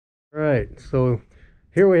Right, so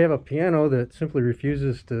here we have a piano that simply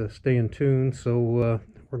refuses to stay in tune, so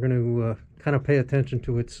we're going to kind of pay attention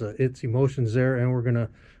to its emotions there, and we're going to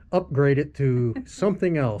upgrade it to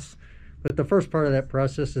something else. But the first part of that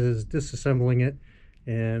process is disassembling it,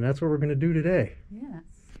 and that's what we're going to do today. Yes.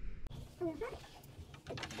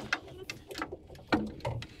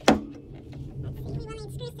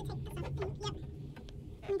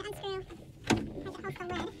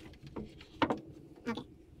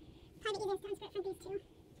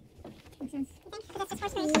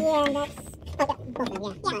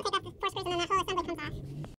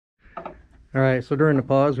 All right, so during the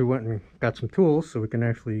pause, we went and got some tools so we can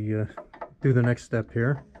actually do the next step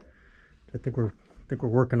here. I think we're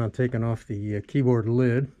working on taking off the keyboard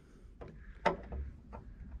lid.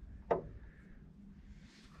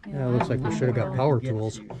 Yeah, it looks like we should have got power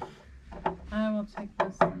tools. I will take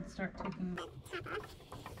this and start taking.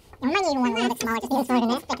 We might need one a little bit smaller, just a little smaller than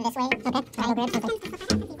this. Stick it this way. Okay. That'll grab something.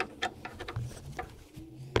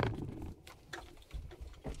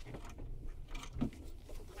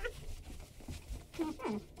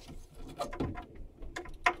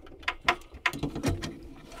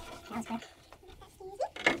 Sounds good.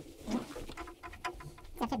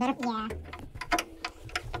 Does that fit better? Yeah.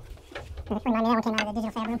 Remind me that one came out of the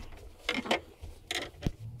digital fab room. Okay.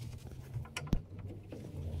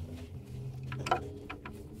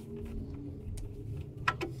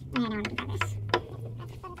 I know I'm gonna this.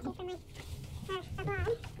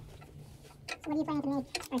 So what are you planning to make?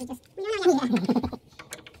 Or is it just... We don't know yet.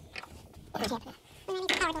 Yeah. And then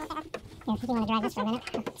power tools there. Here, if you want to drive this for a minute.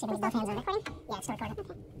 See if we can both hands on it. Yeah, it's still recording.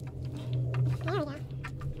 Okay. There we go.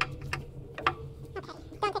 Okay.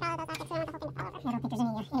 Don't take all of those off because we don't want the whole thing to fall over. I don't think there's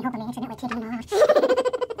any hope of me accidentally taking them all off.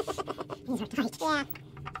 These are tight. Yeah.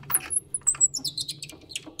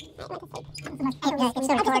 I went to sleep. It's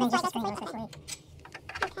still recording, just the screen goes this way.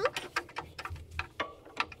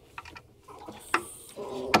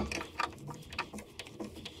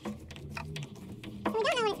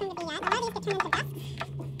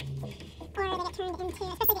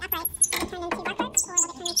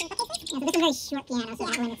 Very short piano, so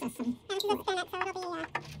that limits us some. Yeah, this is a piano, so it'll be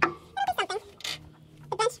something.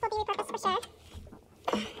 The bench will be repurposed for sure.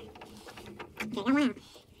 Okay, got one out.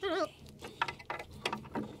 Alright.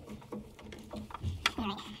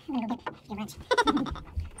 Alright, I'm gonna go get your wrench.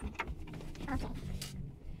 Okay.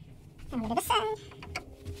 I'm gonna do this side.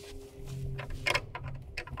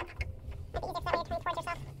 Might be easier that way to turn towards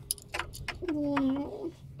yourself. Yeah.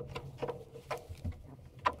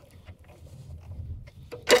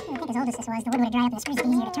 I think as old as this was, the wood would have dried up and the screws would be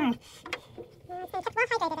easier to turn. It's been kept well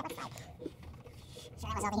hydrated, it looks like. Sure,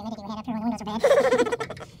 that was all the humidity we had up here when the windows were bad.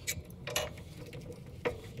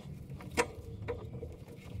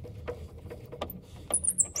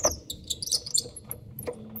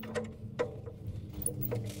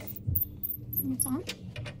 Okay.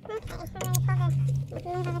 Okay,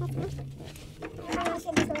 I'm going to pull the move over this one. And then it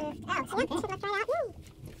should just lift out. So, yep, it should lift right out. Woo!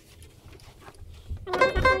 I know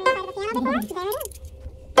it's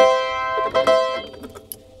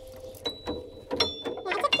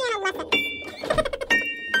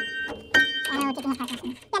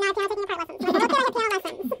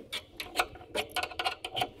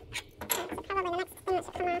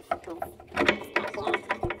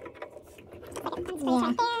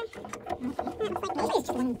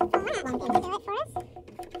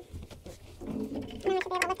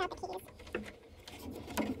not on the side of the piano before, so there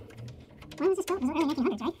it is. When was this built? Was it early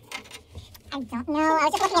 1900s, right? I don't know. I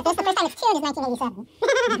was just looking at this. The first time it's tuned is 1987.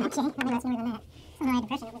 Okay, maybe that's newer than that. Some high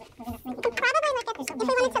depression. We could probably look at this. If we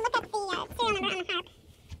wanted to look at the serial number on the harp,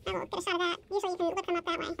 I will get a shot of that. Usually you can look them up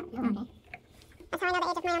that way. Oh, okay. That's how I know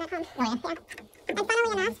the age of my own at home. Oh, yeah? Yeah. And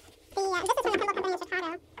funnily enough, this is from the Kimball company in Chicago,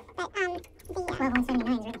 but the...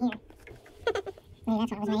 12179 is right here. Maybe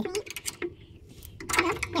that's what it was made.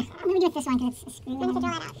 Yeah, let me do it this one because it's screwed. When did you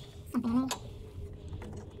draw that out? Something I made.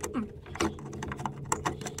 Oh.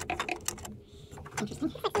 Interesting.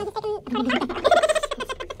 Looks like someone's taken apart a harp.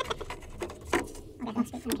 Okay,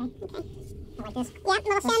 that's good. Okay. I like this. Yeah,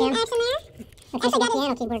 little stem action there. Looks like some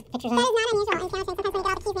piano keyboard pictures on it. That is not unusual in piano tuning. Sometimes when you get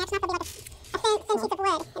all the keys and the action up, there'll be like a thin sheet of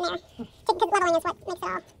wood in there. Because leveling is what makes it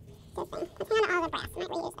all this thing. Let's hang on to all the brass. I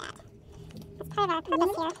might reuse that. That's part of our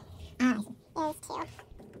purpose here. Ah, I see. Is to...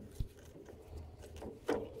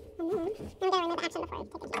 I'm going to remove action before I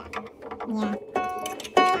take a key out. Yeah.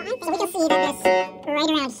 So we can see that this, right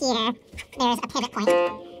around here, there's a pivot point.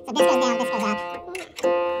 So this goes down, this goes up.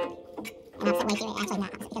 And opposite way here, actually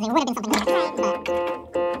not, because there would have been something there. But,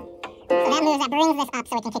 so that moves, that brings this up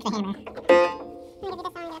so we can kick the hammer. I'm going to do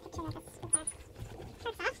this on the picture of this with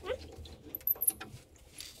our parts off,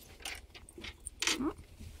 huh?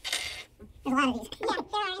 There's a lot of these. Yeah,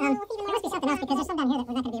 there are. There must be something else because there's some down here that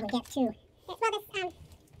we're not going to be able to get to. Well, this, yeah,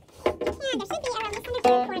 there should be this understood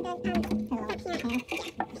for the piano. Yeah, here it is. I just released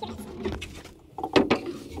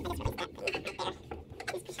that thing right there.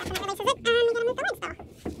 These push up on the legs, is it? We gotta move the legs though.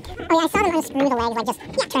 Oh yeah, I saw them unscrew the legs, like just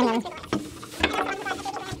turn them.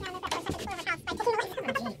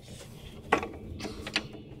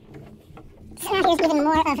 So now here's even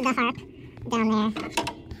more of the harp down there.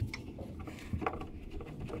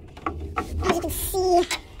 As you can see,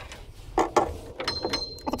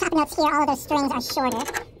 with the top notes here, all of those strings are shorter.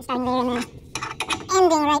 They're starting there and then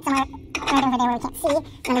ending right somewhere right over there where we can't see.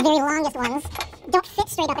 And the very longest ones don't fit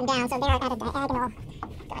straight up and down, so they're at a diagonal going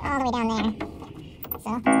all the way down there.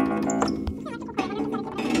 So.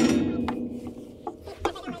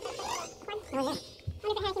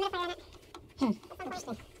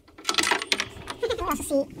 Interesting. We also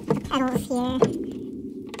see the pedals here.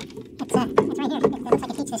 It's right here. It looks like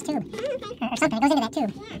it feeds this tube. Or something. It goes into that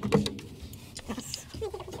tube. Yes.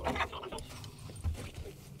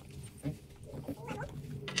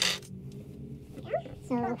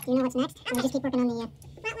 So, do you know what's next? Or we just keep working on the... Well, we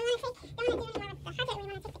want to take... Don't want to do any more with the hard bit. We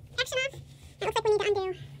want to take the action off. It looks like we need to undo that.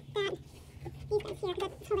 These guys here, because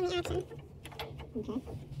that's holding the action. Okay. Because these are...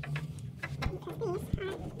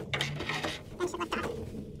 Then should lift off.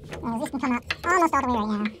 Well, these can come up almost all the way right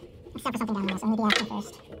now. Except for something down there, so we need the action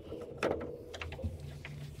first.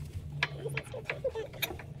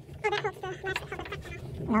 Oh, that helps the latch that held the crack down.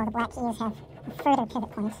 No, the black keys have further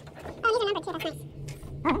pivot points. Oh, these are numbered too, that's nice.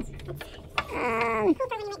 Oh, that's cool for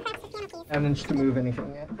when you make cracks with piano keys. Haven't managed to move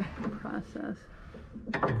anything yet. Process.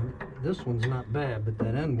 This one's not bad, but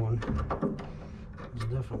that end one is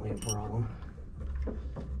definitely a problem.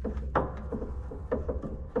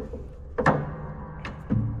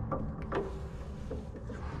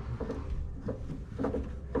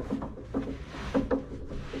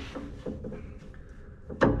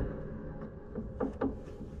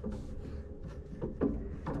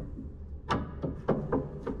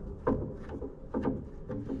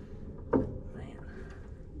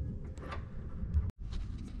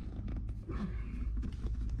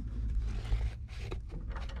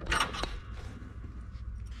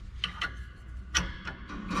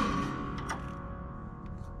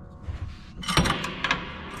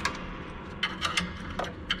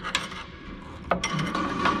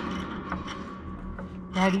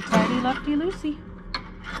 Righty tighty, lefty loosey.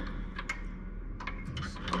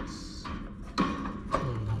 This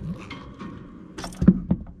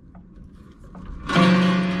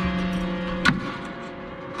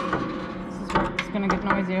is where it's gonna get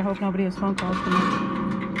noisy. I hope nobody has phone calls tonight.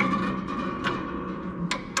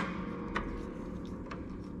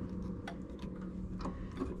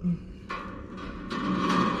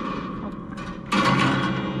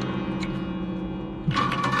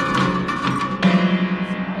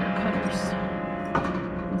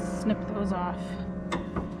 Off,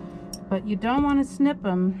 but you don't want to snip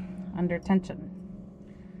them under tension,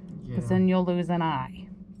 because then you'll lose an eye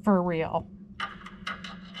for real.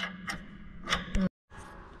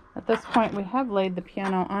 At this point, we have laid the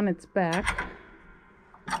piano on its back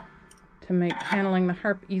to make handling the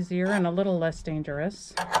harp easier and a little less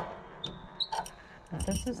dangerous. Now,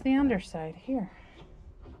 this is the underside here.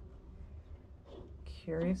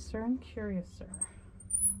 Curiouser and curiouser.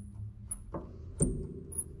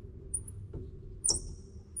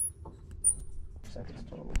 Second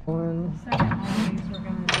one. Second one of these we're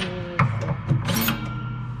going to do is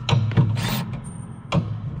my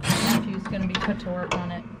nephew's going to be put to work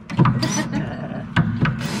on it.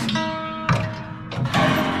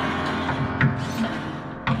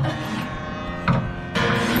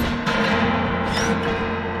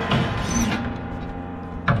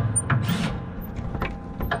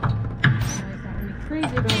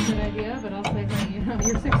 Crazy about a good idea, but I'll say, hey, you know,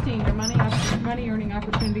 you're 16, your money earning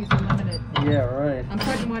opportunities are limited. Yeah, right. I'm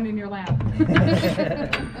putting one in your lap.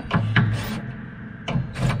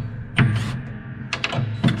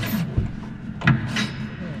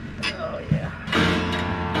 Oh, yeah.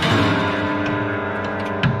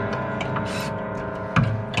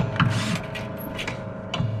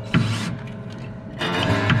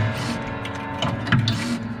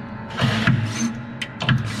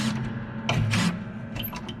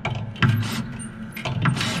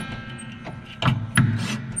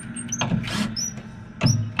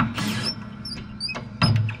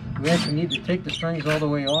 We actually need to take the strings all the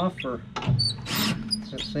way off, or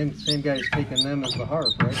it's the same guy's taking them as the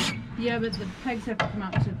harp, right? Yeah, but the pegs have to come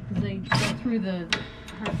out too, because they go through the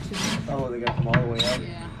harp too. Oh, they got them all the way out.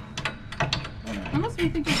 Yeah. Unless we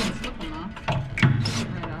think you can slip them off. Slip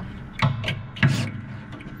it right off.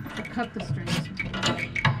 To cut the strings.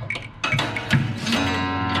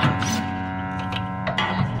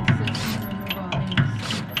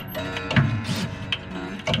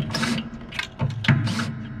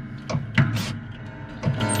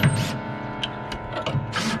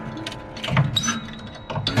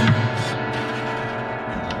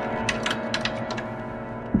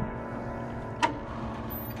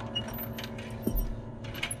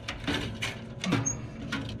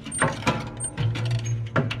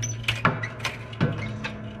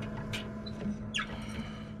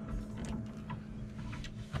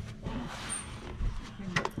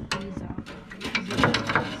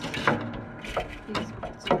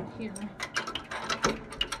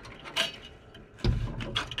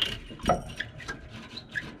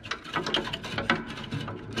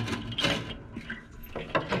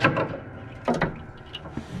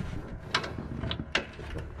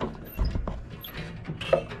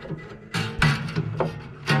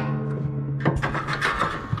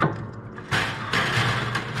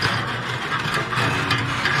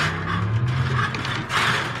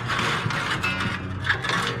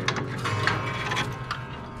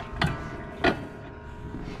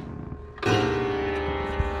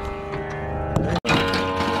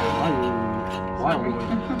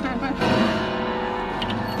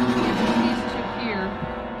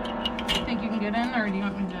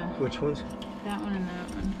 Which ones? That one and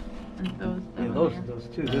that one. And those. Yeah, those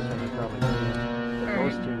two. This one is probably good. But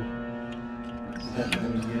those two.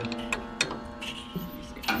 Definitely good.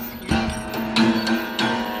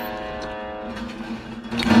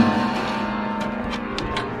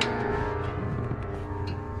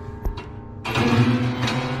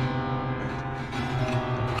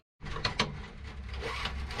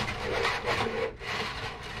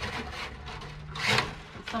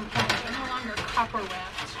 Sometimes they're no longer copper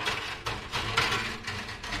wrapped.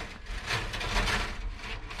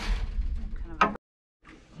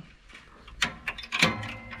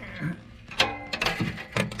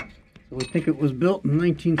 So we think it was built in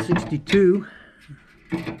 1962,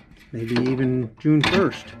 maybe even June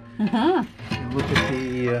 1st. Uh-huh. Look at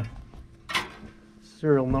the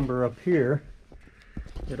serial number up here.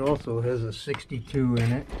 It also has a 62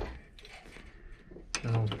 in it.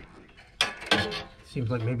 So seems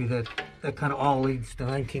like maybe that kind of all leads to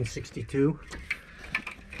 1962.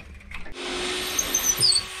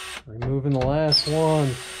 Removing the last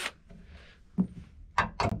one.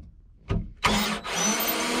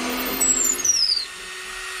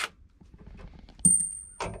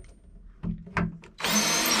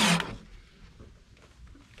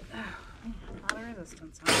 A lot of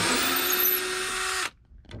resistance.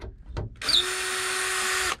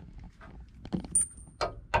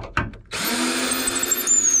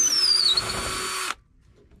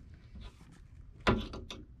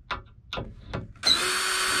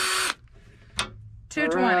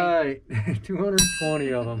 $220. Right,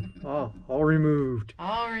 220 of them. Oh, all removed.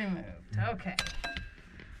 All removed. Okay.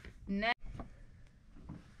 Next.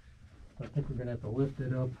 I think we're gonna have to lift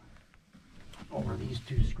it up over these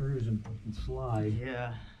two screws and slide.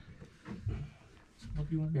 Yeah.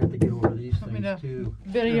 You have to get over these Want me things to too.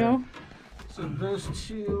 Video. So those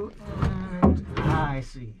two, and I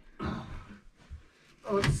see.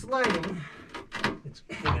 Oh, it's sliding. It's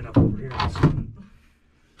big enough over here. Let's see.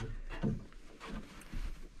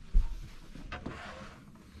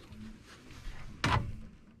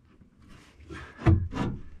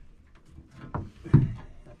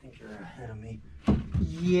 I think you're ahead of me.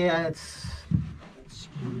 Yeah, it's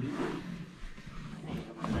screwed.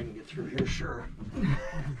 I can get through here, sure.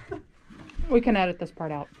 We can edit this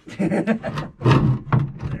part out. There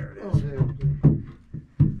it is.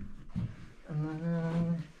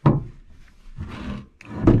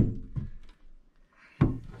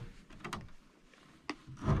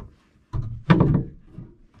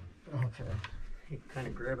 Okay, you can kind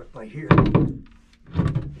of grab it by here.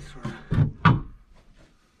 Sort of.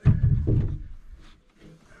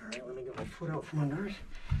 Alright, let me get my foot out from under it.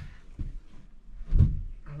 And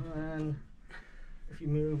then, if you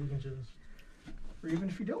move, we can just, or even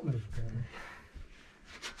if you don't move, okay.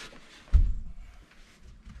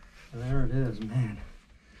 And there it is, man.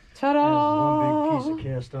 Ta-da! That is one big piece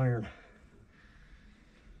of cast iron.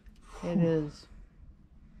 It is.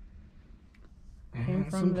 Came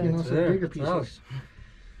from Some there. bigger pieces.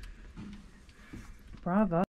 Bravo.